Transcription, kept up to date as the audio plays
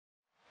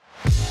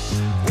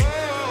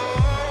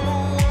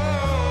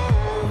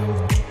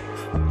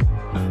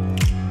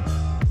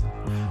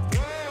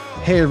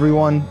Hey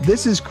everyone,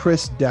 this is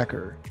Chris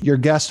Decker, your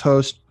guest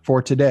host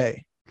for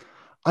today.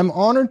 I'm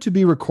honored to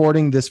be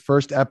recording this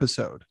first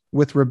episode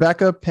with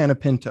Rebekah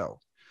Panepinto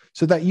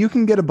so that you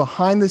can get a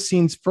behind the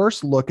scenes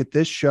first look at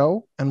this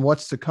show and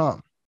what's to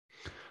come.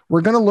 We're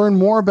going to learn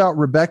more about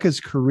Rebekah's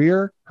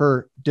career,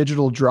 her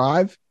digital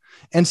drive,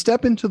 and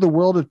step into the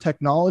world of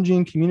technology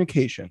and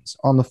communications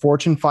on the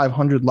Fortune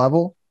 500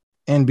 level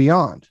and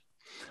beyond.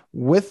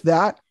 With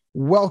that,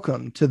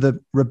 welcome to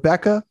the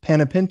Rebekah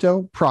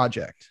Panepinto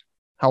Project.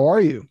 How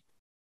are you?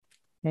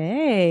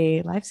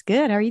 Hey, life's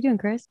good. How are you doing,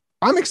 Chris?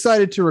 I'm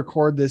excited to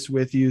record this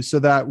with you so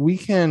that we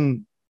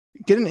can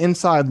get an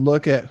inside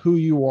look at who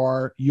you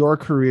are, your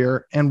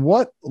career, and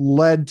what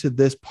led to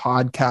this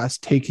podcast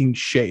taking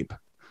shape.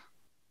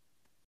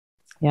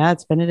 Yeah,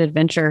 it's been an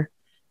adventure.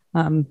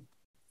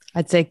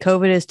 I'd say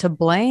COVID is to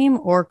blame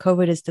or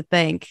COVID is to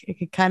thank. It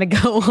could kind of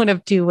go one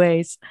of two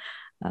ways.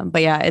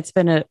 But yeah, it's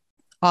been an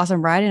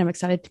awesome ride, and I'm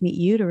excited to meet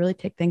you to really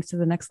take things to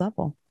the next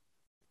level.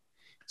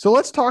 So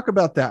let's talk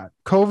about that.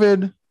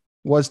 COVID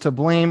was to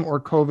blame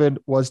or COVID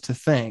was to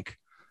thank,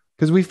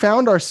 because we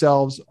found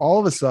ourselves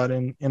all of a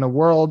sudden in a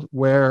world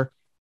where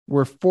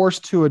we're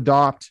forced to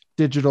adopt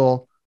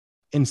digital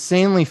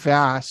insanely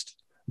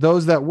fast.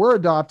 Those that were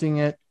adopting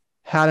it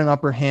had an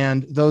upper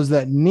hand. Those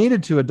that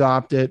needed to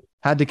adopt it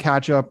had to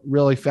catch up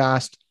really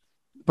fast.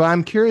 But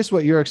I'm curious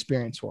what your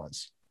experience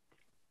was.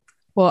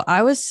 Well,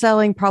 I was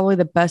selling probably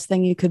the best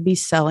thing you could be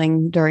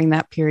selling during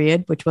that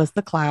period, which was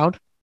the cloud.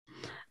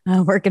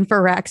 Working for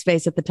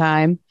Rackspace at the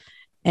time.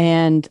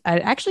 And I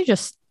actually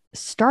just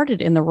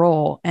started in the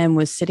role and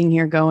was sitting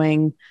here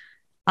going,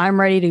 I'm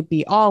ready to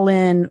be all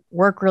in,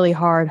 work really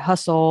hard,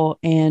 hustle,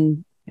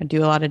 and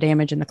do a lot of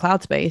damage in the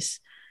cloud space.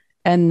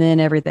 And then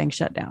everything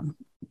shut down.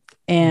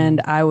 And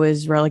I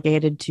was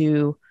relegated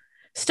to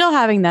still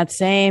having that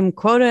same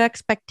quota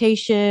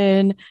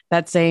expectation,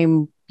 that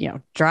same,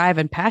 drive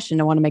and passion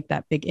to want to make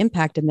that big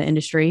impact in the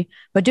industry,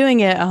 but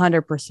doing it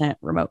 100%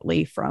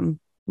 remotely from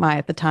my,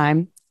 at the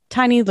time,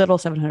 tiny little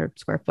 700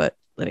 square foot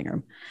living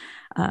room.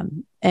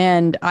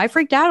 And I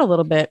freaked out a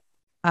little bit.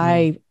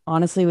 I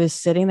honestly was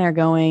sitting there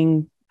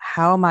going,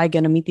 how am I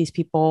going to meet these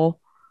people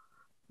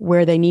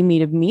where they need me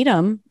to meet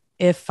them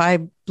if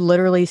I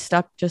literally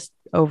stuck just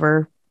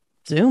over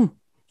Zoom?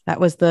 That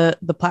was the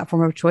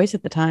platform of choice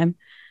at the time.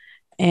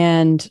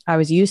 And I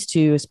was used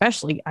to,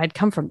 especially I'd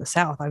come from the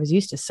South. I was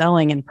used to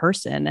selling in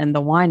person and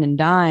the wine and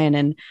dine.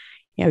 And,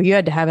 you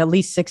had to have at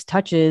least 6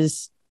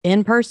 touches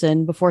in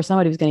person before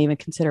somebody was going to even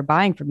consider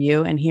buying from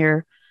you. And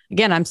here,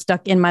 again, I'm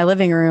stuck in my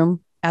living room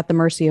at the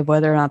mercy of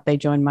whether or not they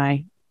join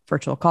my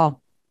virtual call.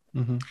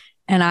 Mm-hmm.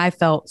 And I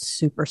felt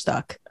super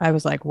stuck. I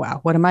was like, wow,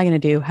 what am I going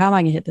to do? How am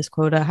I going to hit this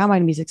quota? How am I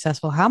going to be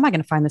successful? How am I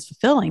going to find this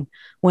fulfilling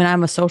when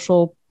I'm a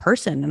social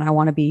person and I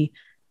want to be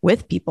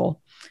with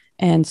people?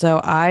 And so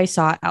I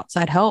sought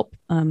outside help.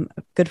 A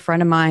good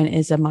friend of mine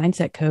is a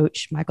mindset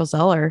coach, Michael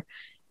Zeller,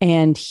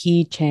 and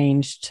he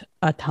changed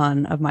a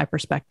ton of my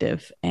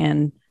perspective.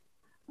 And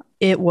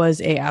it was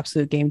an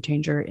absolute game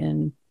changer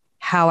in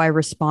how I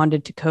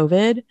responded to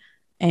COVID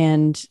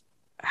and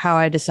how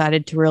I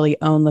decided to really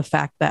own the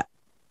fact that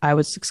I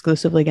was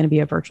exclusively going to be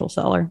a virtual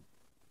seller.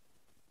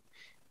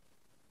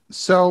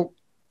 So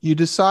you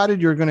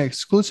decided you're going to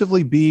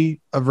exclusively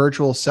be a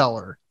virtual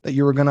seller, that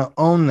you were going to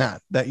own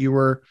that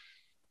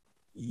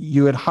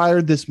you had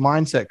hired this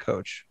mindset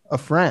coach, a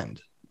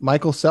friend,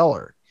 Michael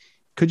Zeller.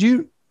 Could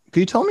you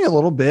tell me a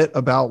little bit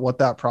about what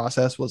that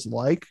process was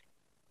like?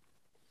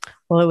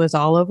 Well, it was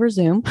all over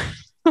Zoom.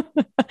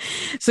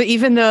 So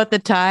even though at the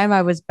time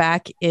I was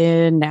back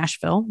in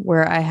Nashville,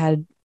 where I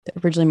had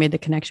originally made the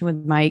connection with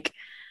Mike,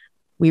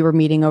 we were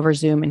meeting over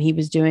Zoom and he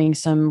was doing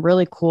some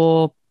really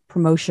cool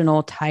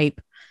promotional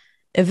type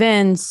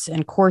events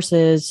and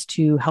courses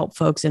to help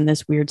folks in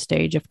this weird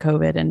stage of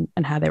COVID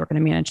and how they were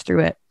going to manage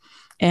through it.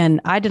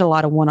 And I did a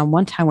lot of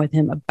one-on-one time with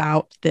him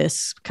about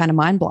this kind of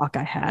mind block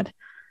I had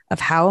of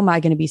how am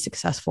I going to be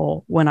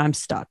successful when I'm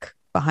stuck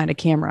behind a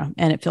camera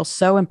and it feels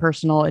so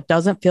impersonal. It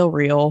doesn't feel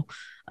real.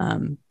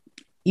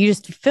 You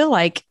just feel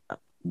like,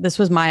 this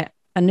was my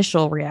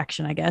initial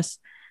reaction, I guess.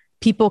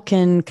 People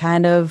can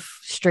kind of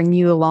string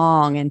you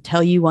along and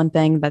tell you one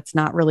thing that's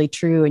not really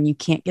true. And you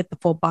can't get the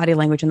full body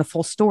language and the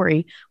full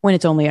story when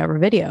it's only over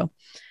video.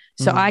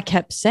 So I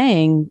kept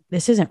saying,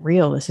 this isn't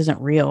real. This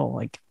isn't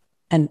real.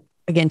 And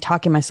again,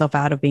 talking myself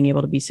out of being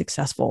able to be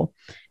successful.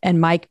 And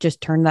Mike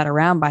just turned that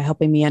around by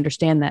helping me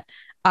understand that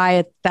I,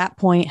 at that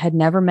point, had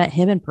never met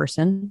him in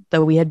person,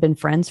 though we had been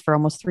friends for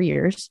almost 3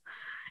 years.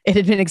 It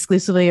had been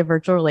exclusively a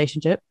virtual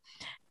relationship.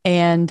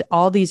 And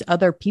all these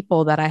other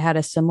people that I had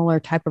a similar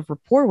type of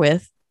rapport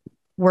with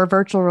were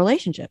virtual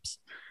relationships.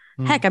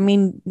 Heck, I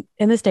mean,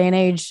 in this day and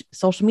age,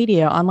 social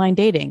media, online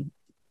dating,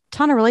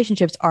 ton of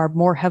relationships are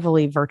more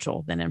heavily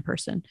virtual than in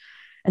person.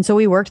 And so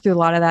we worked through a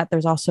lot of that.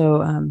 There's also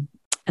an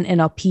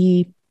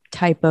NLP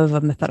type of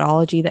a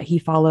methodology that he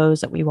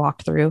follows that we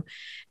walked through.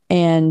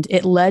 And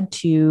it led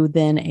to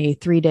then a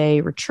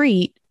 3-day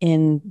retreat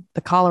in the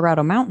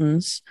Colorado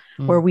mountains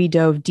where we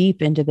dove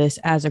deep into this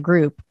as a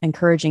group,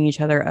 encouraging each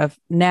other of,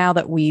 now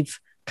that we've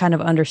kind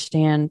of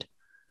understand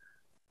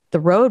the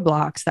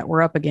roadblocks that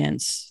we're up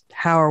against,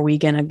 how are we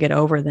going to get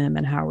over them,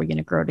 and how are we going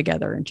to grow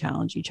together and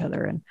challenge each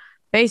other? And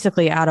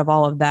basically out of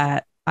all of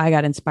that, I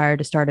got inspired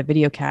to start a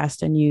video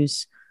cast and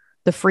use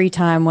the free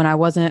time when I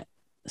wasn't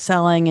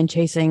selling and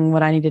chasing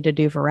what I needed to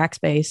do for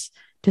Rackspace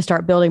to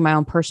start building my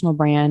own personal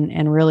brand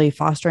and really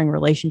fostering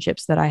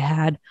relationships that I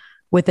had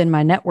within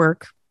my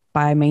network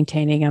by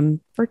maintaining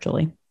them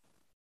virtually.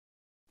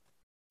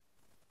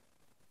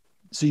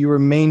 So you were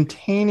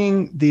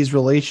maintaining these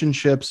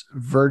relationships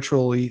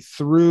virtually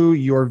through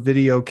your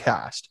video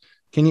cast.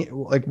 Can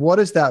you, like, what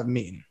does that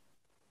mean?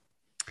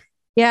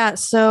 Yeah.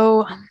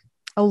 So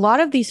a lot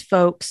of these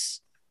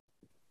folks,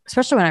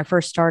 especially when I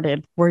first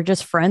started, were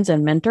just friends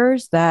and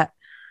mentors that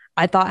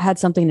I thought had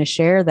something to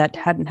share that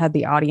hadn't had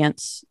the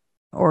audience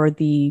or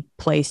the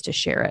place to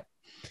share it.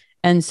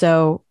 And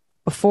so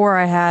before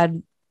I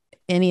had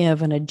any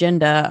of an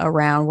agenda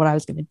around what I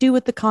was going to do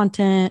with the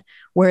content,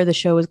 where the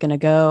show was going to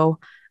go,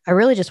 I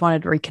really just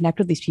wanted to reconnect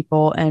with these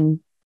people and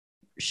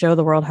show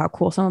the world how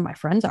cool some of my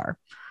friends are.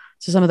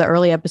 So some of the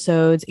early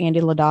episodes,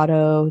 Andy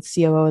Lodato,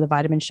 COO of the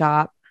Vitamin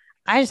Shop,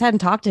 I just hadn't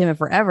talked to him in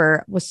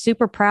forever, was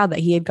super proud that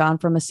he had gone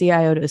from a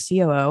CIO to a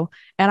COO.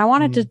 And I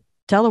wanted to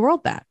tell the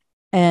world that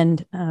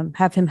and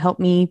have him help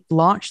me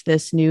launch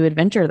this new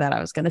adventure that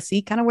I was going to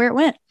see kind of where it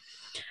went.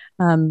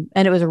 And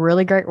it was a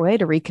really great way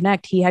to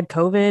reconnect. He had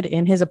COVID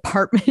in his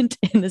apartment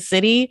in the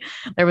city.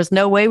 There was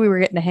no way we were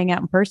getting to hang out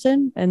in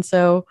person. And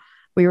so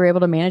we were able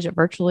to manage it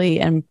virtually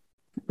and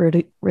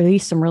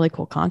release some really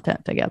cool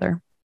content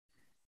together.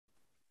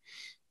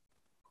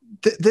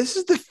 This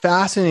is the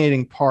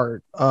fascinating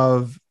part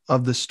of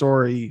the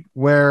story,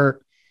 where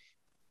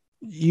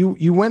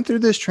you went through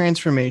this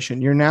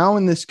transformation. You're now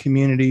in this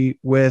community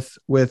with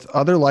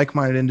other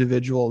like-minded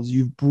individuals.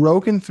 You've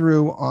broken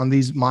through on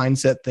these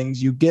mindset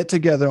things. You get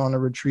together on a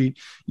retreat.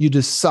 You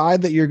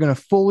decide that you're going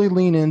to fully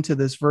lean into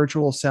this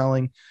virtual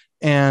selling.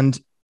 And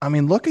I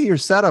mean, look at your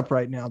setup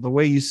right now, the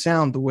way you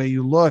sound, the way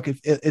you look.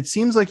 It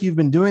seems like you've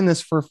been doing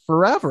this for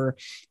forever,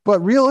 but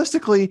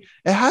realistically,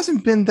 it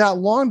hasn't been that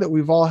long that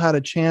we've all had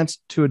a chance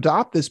to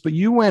adopt this. But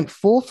you went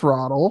full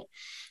throttle,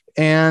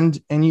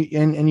 and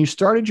you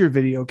started your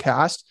video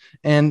cast,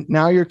 and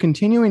now you're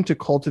continuing to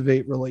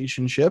cultivate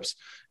relationships,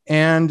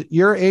 and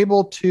you're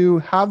able to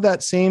have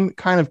that same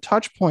kind of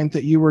touch point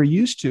that you were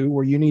used to,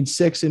 where you need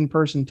 6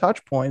 in-person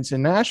touch points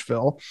in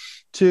Nashville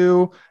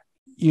to,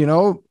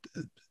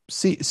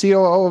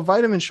 COO of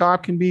Vitamin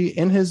Shop can be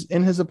in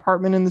his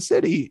apartment in the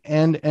city,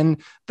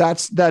 and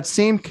that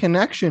same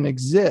connection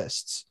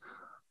exists.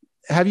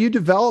 Have you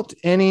developed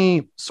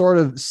any sort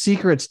of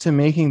secrets to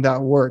making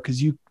that work?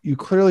 Because you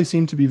clearly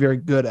seem to be very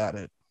good at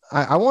it.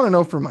 I want to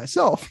know for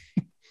myself.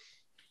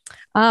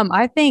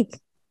 I think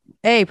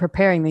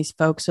preparing these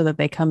folks so that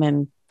they come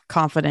in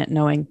confident,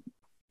 knowing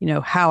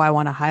how I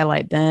want to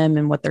highlight them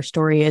and what their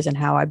story is and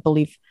how I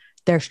believe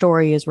their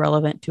story is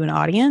relevant to an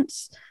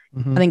audience.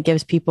 I think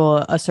gives people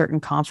a certain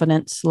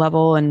confidence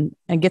level and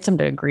gets them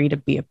to agree to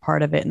be a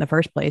part of it in the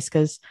first place.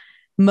 Because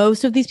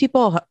most of these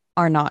people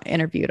are not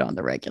interviewed on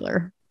the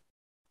regular.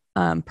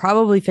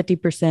 Probably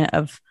 50%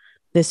 of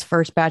this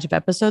first batch of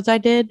episodes I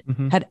did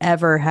had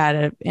ever had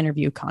an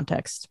interview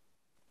context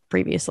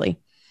previously.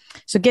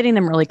 So getting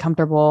them really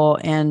comfortable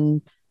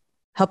and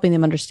helping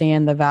them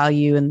understand the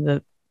value and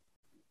the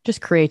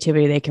just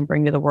creativity they can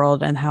bring to the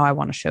world and how I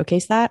want to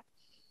showcase that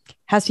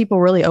has people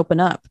really open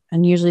up.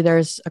 And usually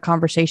there's a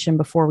conversation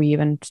before we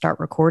even start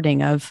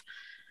recording of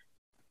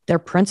their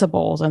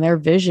principles and their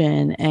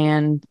vision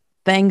and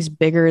things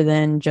bigger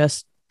than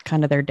just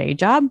kind of their day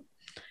job.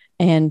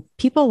 And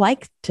people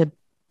like to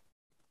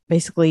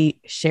basically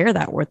share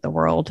that with the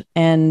world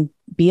and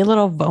be a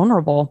little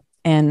vulnerable.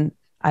 And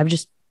I've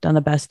just done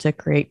the best to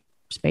create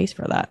space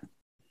for that.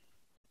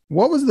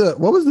 What was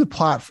the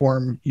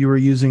platform you were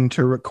using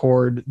to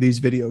record these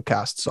video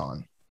casts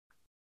on?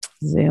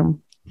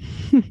 Zoom.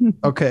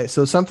 Okay,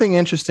 so something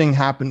interesting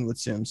happened with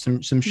Zoom,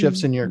 some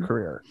shifts in your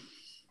career.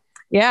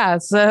 Yeah,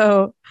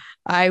 so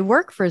I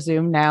work for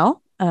Zoom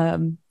now.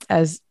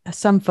 As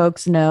some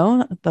folks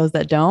know, those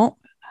that don't,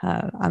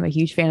 I'm a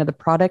huge fan of the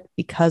product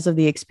because of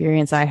the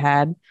experience I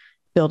had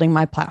building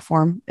my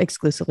platform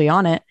exclusively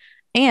on it.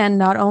 And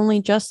not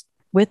only just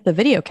with the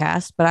video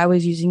cast, but I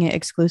was using it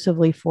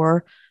exclusively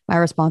for my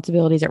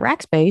responsibilities at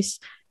Rackspace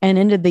and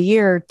ended the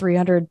year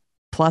 300+%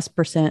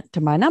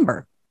 to my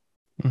number.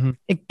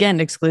 Again,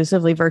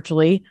 exclusively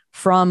virtually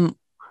from,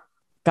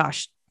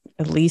 at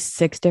least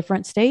 6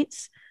 different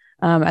states.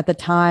 At the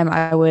time,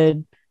 I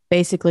would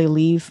basically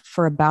leave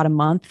for about a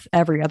month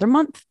every other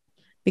month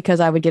because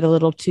I would get a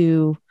little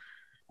too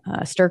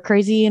stir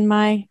crazy in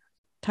my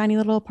tiny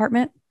little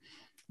apartment.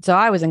 So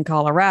I was in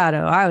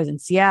Colorado, I was in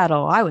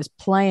Seattle, I was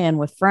playing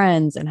with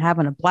friends and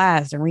having a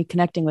blast and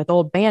reconnecting with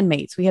old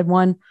bandmates. We had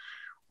one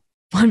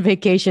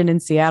vacation in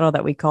Seattle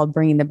that we called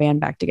Bringing the Band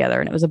Back Together.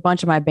 And it was a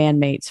bunch of my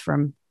bandmates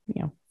from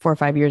 4 or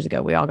 5 years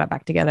ago. We all got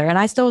back together and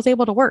I still was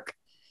able to work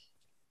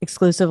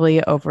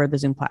exclusively over the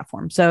Zoom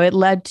platform. So it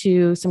led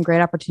to some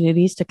great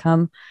opportunities to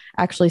come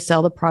actually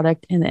sell the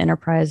product in the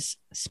enterprise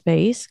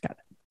space. Got a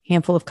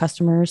handful of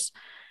customers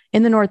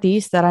in the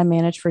Northeast that I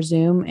manage for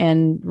Zoom,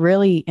 and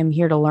really am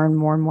here to learn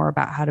more and more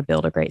about how to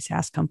build a great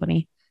SaaS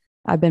company.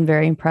 I've been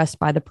very impressed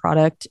by the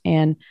product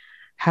and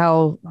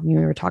how, I mean,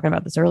 we were talking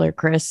about this earlier,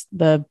 Chris,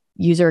 the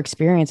user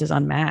experience is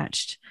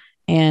unmatched.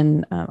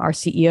 And our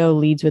CEO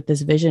leads with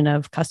this vision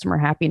of customer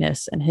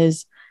happiness, and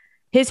his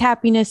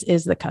happiness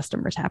is the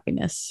customer's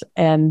happiness.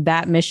 And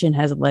that mission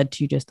has led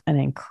to just an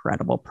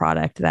incredible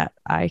product that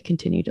I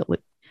continue to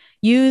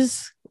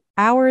use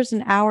hours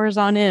and hours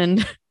on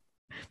end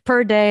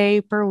per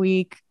day, per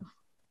week,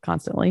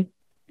 constantly.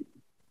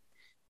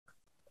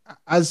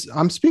 As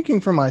I'm speaking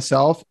for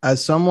myself,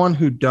 as someone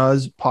who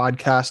does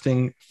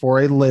podcasting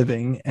for a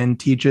living and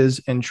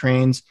teaches and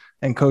trains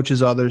and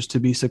coaches others to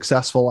be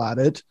successful at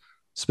it,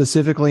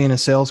 specifically in a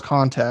sales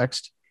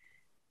context,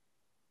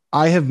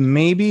 I have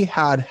maybe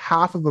had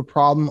half of a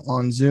problem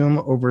on Zoom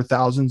over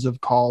thousands of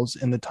calls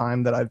in the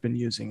time that I've been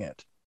using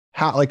it.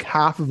 Like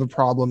half of a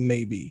problem,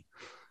 maybe.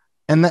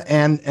 And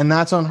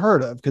that's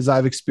unheard of, because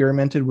I've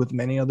experimented with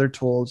many other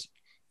tools.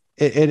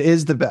 It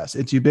is the best.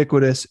 It's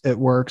ubiquitous. It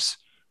works.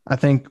 I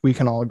think we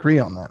can all agree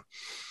on that.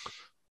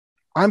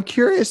 I'm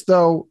curious,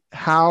 though,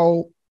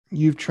 how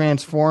you've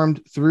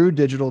transformed through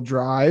Digital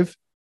Drive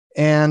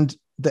and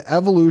the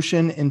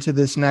evolution into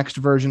this next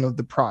version of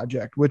the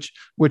project, which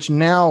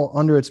now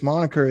under its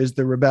moniker is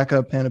the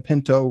Rebekah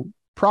Panepinto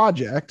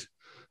Project.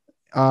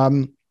 How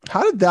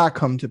did that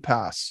come to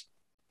pass?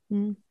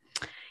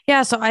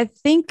 Yeah, so I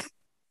think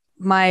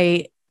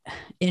my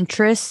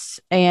interests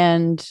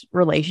and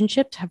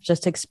relationships have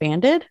just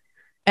expanded,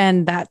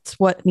 and that's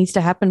what needs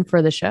to happen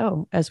for the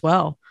show as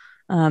well.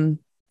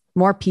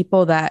 More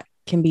people that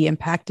can be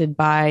impacted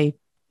by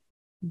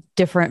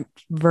different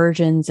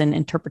versions and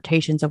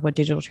interpretations of what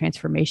digital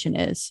transformation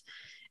is.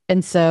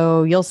 And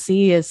so you'll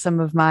see, as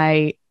some of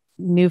my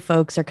new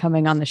folks are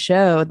coming on the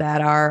show that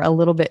are a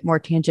little bit more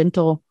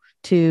tangential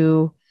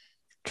to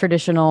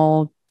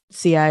traditional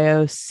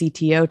CIO,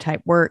 CTO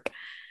type work,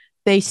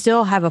 they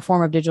still have a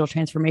form of digital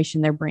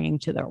transformation they're bringing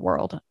to their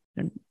world.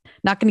 I'm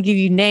not going to give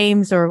you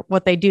names or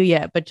what they do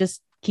yet, but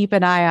just keep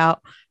an eye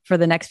out for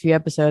the next few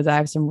episodes. I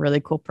have some really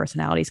cool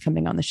personalities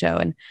coming on the show,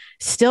 and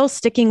still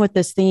sticking with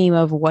this theme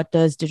of what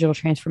does digital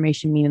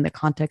transformation mean in the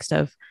context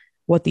of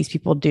what these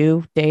people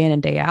do day in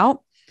and day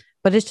out.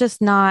 But it's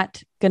just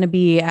not going to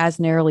be as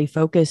narrowly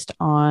focused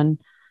on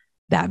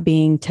that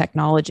being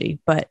technology,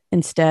 but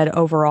instead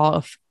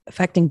overall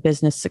affecting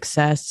business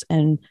success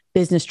and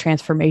business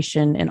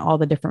transformation in all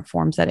the different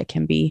forms that it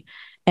can be.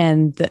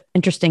 And the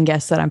interesting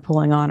guests that I'm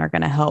pulling on are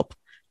going to help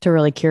to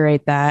really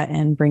curate that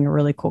and bring a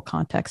really cool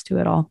context to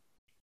it all.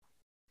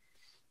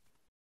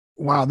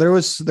 Wow,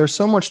 there's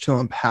so much to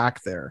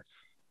unpack there.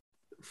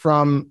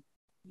 From,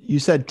 you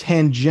said,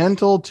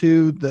 tangential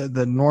to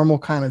the normal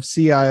kind of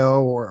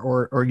CIO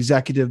or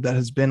executive that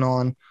has been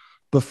on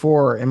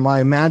before, and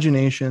my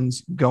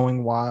imagination's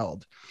going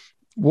wild.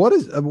 What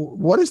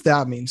does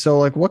that mean? So,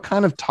 like, what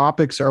kind of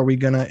topics are we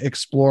going to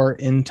explore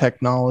in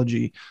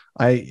technology?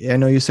 I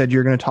know you said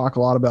you're going to talk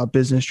a lot about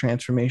business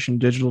transformation,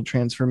 digital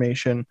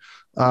transformation,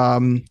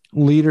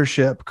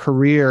 leadership,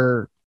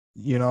 career,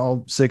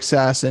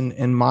 success and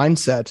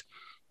mindset.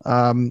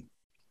 But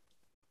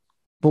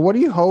what do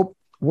you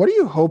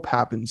hope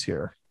happens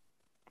here?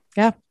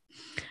 Yeah.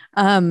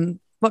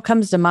 What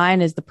comes to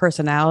mind is the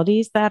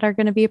personalities that are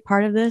going to be a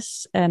part of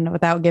this. And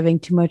without giving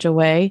too much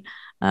away,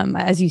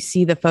 as you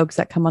see the folks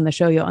that come on the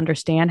show, you'll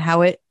understand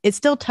how it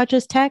still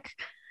touches tech,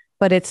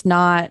 but it's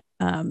not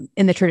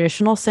in the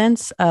traditional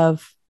sense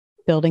of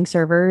building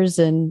servers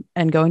and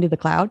going to the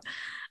cloud.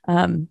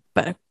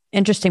 But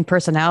interesting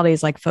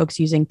personalities, like folks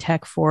using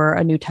tech for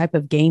a new type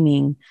of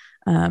gaming,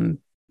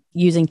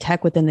 using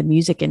tech within the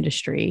music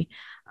industry,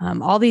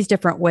 all these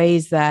different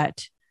ways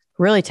that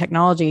really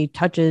technology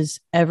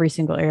touches every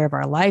single area of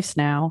our lives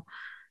now,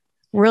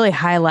 really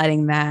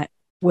highlighting that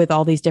with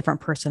all these different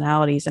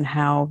personalities and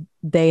how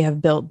they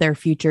have built their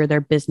future,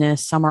 their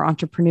business. Some are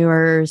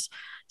entrepreneurs,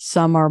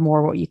 some are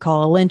more what you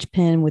call a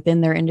linchpin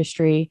within their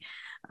industry.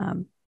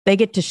 They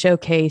get to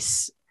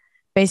showcase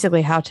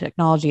basically how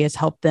technology has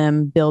helped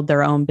them build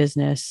their own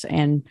business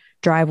and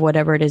drive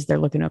whatever it is they're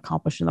looking to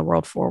accomplish in the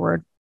world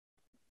forward.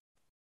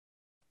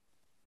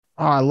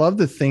 Oh, I love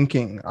the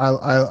thinking.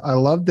 I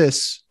love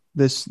this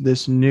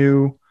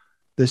new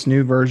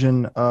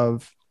version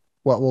of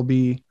what will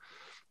be.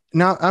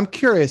 Now, I'm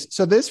curious.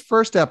 So this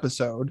first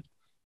episode,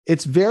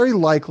 it's very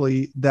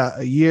likely that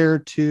a year,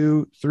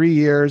 2, 3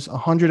 years,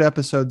 100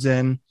 episodes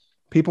in,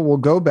 people will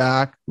go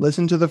back,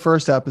 listen to the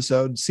first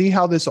episode, see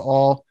how this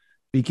all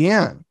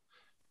began.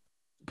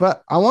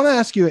 But I want to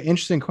ask you an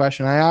interesting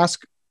question. I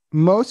ask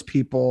most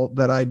people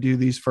that I do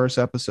these first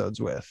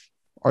episodes with.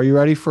 Are you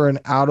ready for an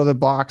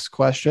out-of-the-box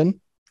question?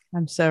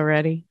 I'm so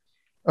ready.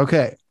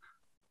 Okay.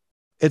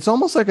 It's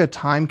almost like a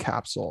time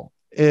capsule.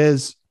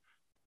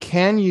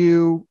 Can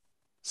you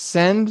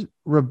send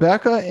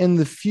Rebekah in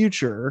the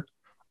future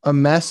a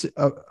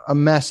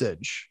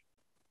message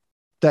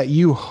that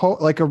you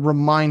hope, like a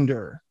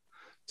reminder,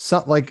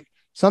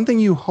 something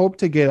you hope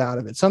to get out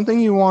of it, something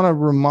you want to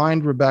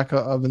remind Rebekah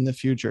of in the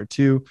future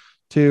to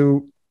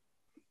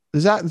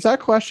Does that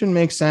question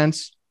make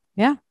sense?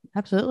 Yeah,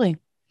 absolutely.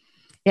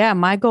 Yeah,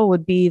 my goal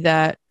would be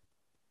that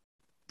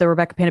the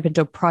Rebekah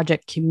Panepinto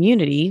Project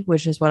community,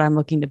 which is what I'm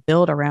looking to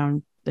build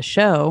around the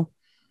show,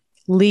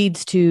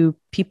 leads to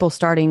people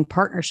starting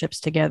partnerships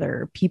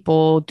together,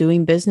 people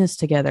doing business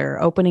together,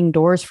 opening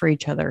doors for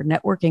each other,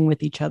 networking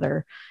with each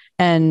other.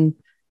 And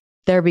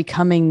they're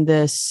becoming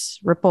this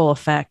ripple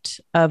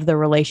effect of the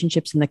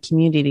relationships in the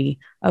community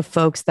of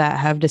folks that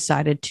have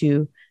decided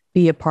to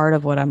be a part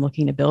of what I'm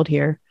looking to build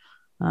here.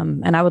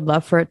 And I would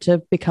love for it to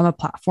become a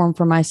platform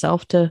for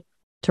myself to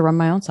run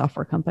my own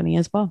software company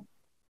as well.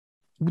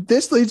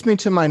 This leads me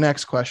to my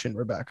next question,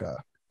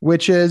 Rebekah,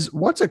 which is,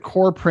 what's a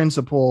core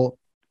principle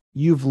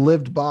you've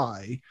lived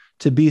by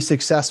to be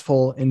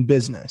successful in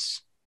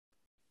business?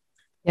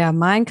 Yeah,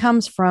 mine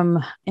comes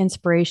from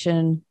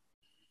inspiration,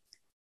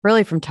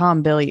 really from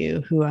Tom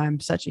Bilyeu, who I'm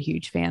such a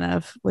huge fan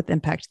of with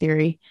impact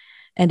theory.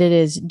 And it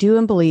is do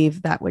and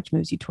believe that which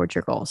moves you towards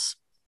your goals.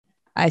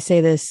 I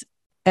say this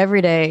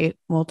every day,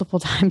 multiple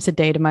times a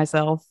day to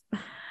myself.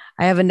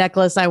 I have a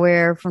necklace I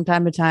wear from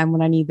time to time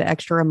when I need the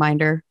extra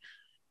reminder.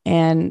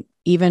 And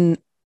even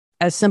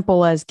as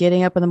simple as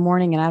getting up in the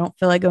morning and I don't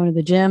feel like going to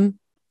the gym,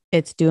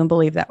 it's do and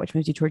believe that which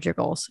moves you towards your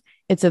goals.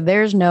 It's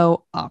there's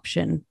no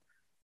option.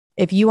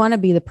 If you want to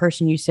be the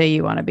person you say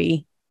you want to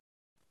be,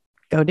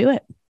 go do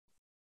it.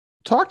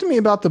 Talk to me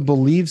about the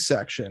believe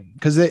section,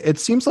 because it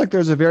seems like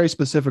there's a very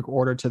specific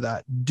order to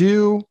that.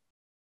 Do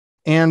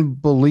and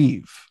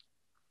believe.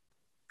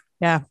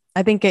 Yeah,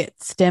 I think it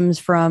stems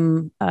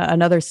from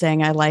another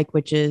saying I like,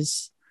 which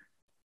is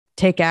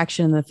take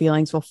action and the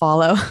feelings will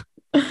follow.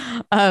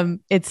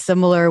 It's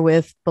similar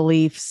with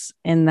beliefs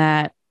in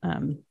that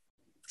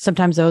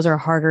sometimes those are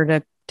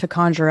harder to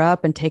conjure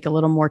up and take a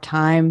little more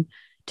time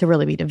to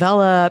really be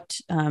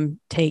developed,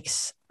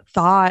 takes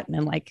thought,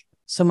 and like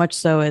so much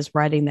so as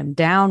writing them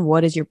down.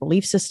 What is your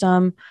belief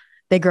system?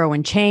 They grow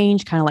and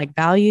change, kind of like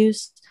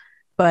values.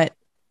 But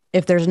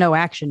if there's no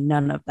action,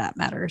 none of that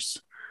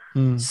matters.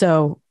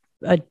 So,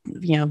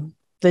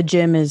 the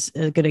gym is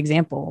a good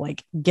example.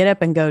 Like, get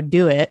up and go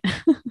do it.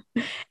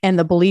 And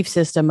the belief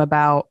system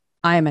about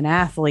I am an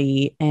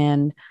athlete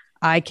and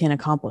I can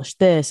accomplish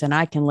this and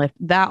I can lift,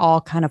 that all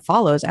kind of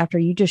follows after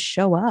you just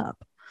show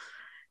up.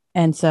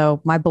 And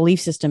so my belief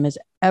system is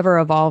ever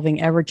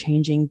evolving, ever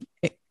changing.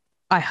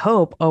 I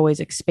hope always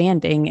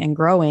expanding and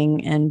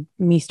growing, and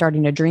me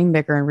starting to dream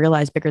bigger and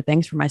realize bigger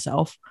things for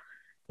myself.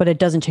 But it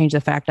doesn't change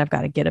the fact I've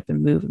got to get up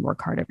and move and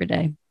work hard every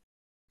day.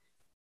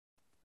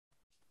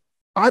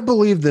 I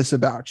believe this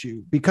about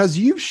you because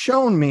you've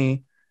shown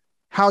me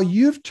how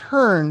you've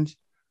turned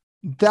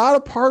that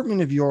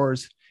apartment of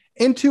yours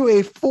into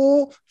a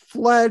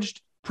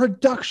full-fledged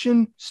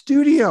production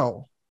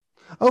studio.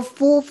 A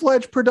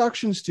full-fledged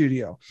production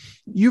studio.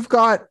 You've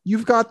got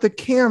the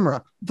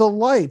camera, the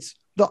lights,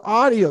 the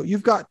audio.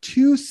 You've got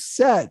 2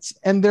 sets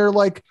and they're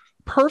like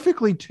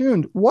perfectly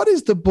tuned. What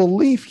is the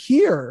belief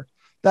here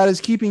that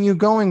is keeping you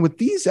going with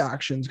these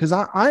actions? Because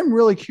I'm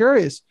really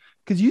curious,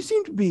 because you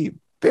seem to be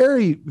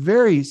very,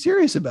 very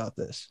serious about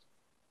this.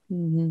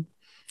 Mm-hmm.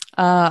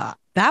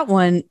 That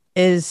one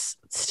is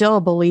still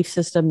a belief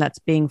system that's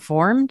being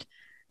formed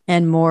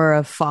and more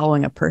of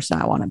following a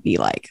person I want to be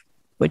like,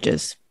 which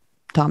is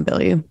Tom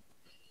Bilyeu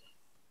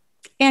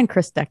and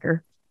Chris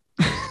Decker.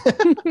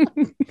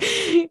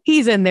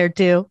 He's in there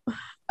too.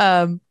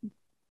 But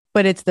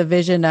it's the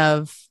vision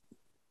of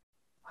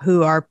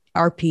who our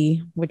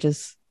RP, which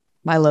is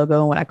my logo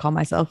and what I call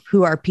myself,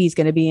 who RP is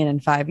going to be in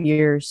 5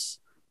 years,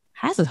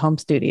 has a home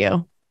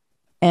studio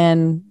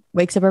and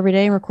wakes up every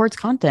day and records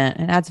content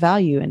and adds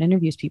value and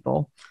interviews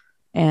people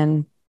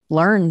and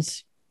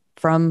learns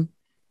from,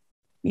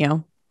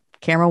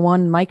 camera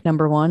 1, mic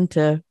number 1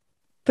 to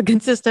the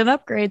consistent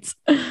upgrades.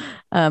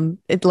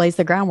 It lays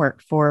the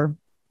groundwork for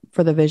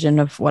the vision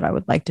of what I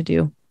would like to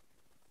do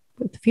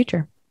with the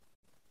future.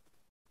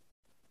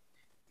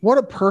 What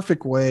a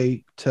perfect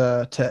way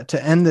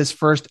to end this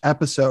first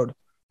episode.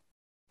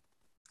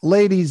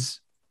 Ladies,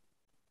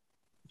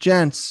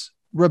 gents,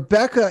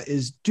 Rebekah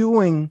is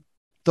doing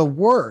the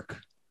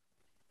work.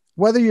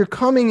 Whether you're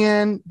coming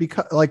in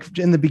because, like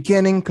in the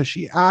beginning, because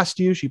she asked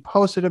you, she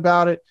posted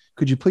about it,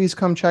 could you please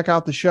come check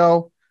out the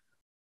show?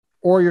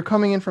 Or you're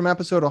coming in from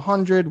episode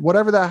 100,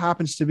 whatever that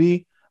happens to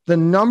be, the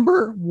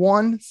number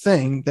one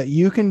thing that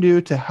you can do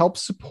to help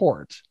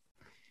support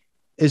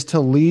is to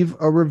leave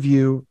a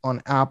review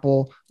on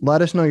Apple.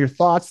 Let us know your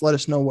thoughts. Let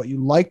us know what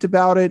you liked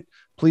about it.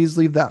 Please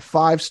leave that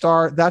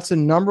 5-star. That's the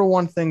number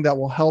one thing that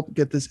will help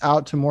get this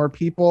out to more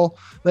people.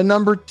 The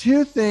number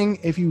 2 thing,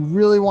 if you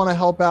really want to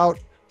help out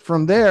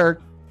from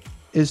there,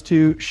 is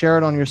to share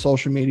it on your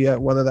social media,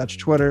 whether that's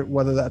Twitter,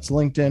 whether that's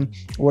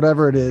LinkedIn,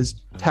 whatever it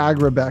is.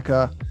 Tag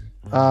Rebekah.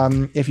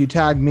 If you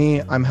tag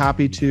me, I'm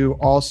happy to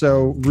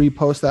also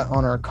repost that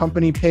on our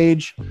company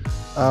page.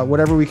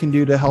 Whatever we can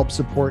do to help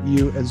support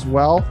you as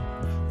well.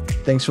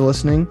 Thanks for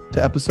listening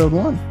to episode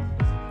 1.